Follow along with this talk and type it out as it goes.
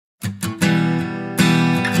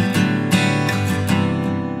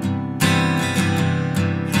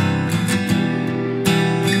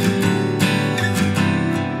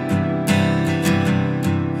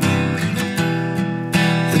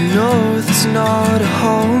not a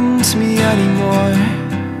home to me anymore,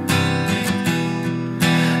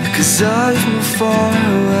 'cause I've moved far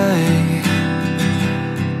away.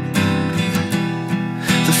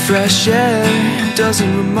 The fresh air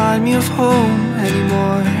doesn't remind me of home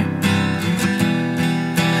anymore,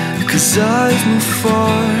 'cause I've moved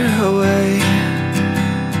far away.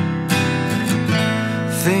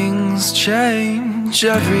 Things change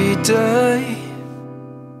every day,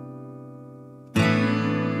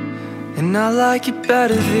 and I like it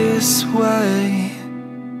better this way.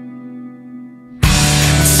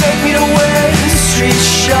 Take me to where the streets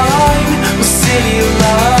shine with city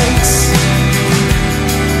lights,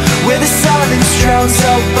 where the silence drowns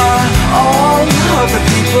out by all of the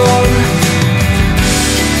people,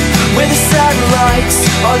 where the satellites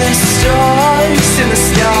are the stars in the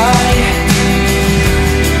sky.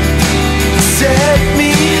 Take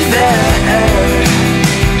me there.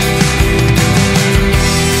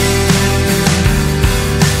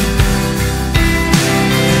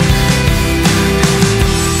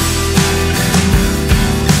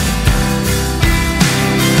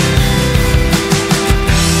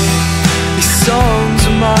 These songs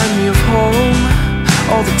remind me of home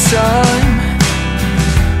all the time,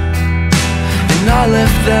 and I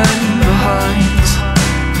left them behind.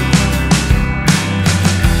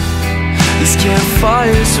 These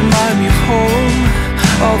campfires remind me of home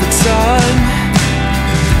all the time,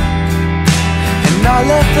 and I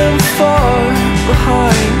left them far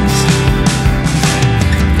behind.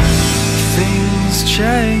 Things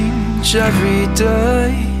change every day,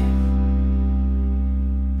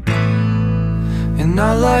 and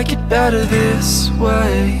I like it better this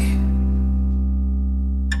way.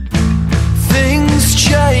 Things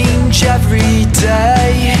change every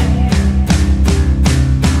day,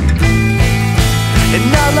 and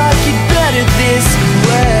I like it better this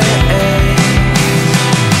way.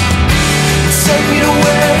 Take me to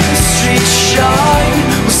where the streets shine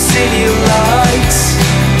with city lights,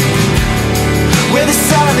 where the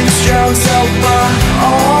silence drowns out by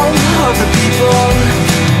all of the people,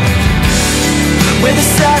 where the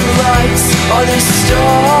satellites are the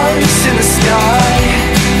stars in the sky.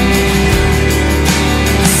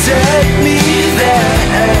 Take me there.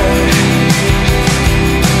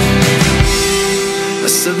 I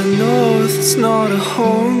said the north is not a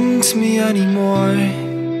home to me anymore,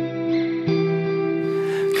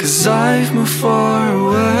 'cause I've moved far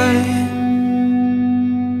away.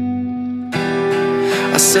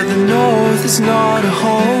 I said the north is not a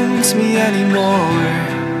home to me anymore,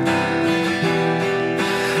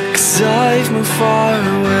 'cause I've moved far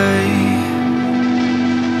away.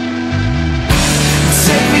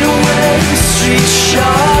 Take me to where the streets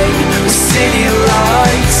shine with city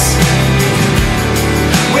lights,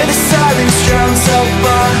 where the silence drowns out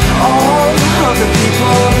by all of the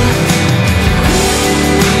people,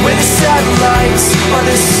 where the satellites are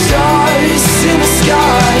the stars in the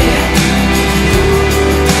sky.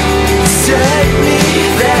 Take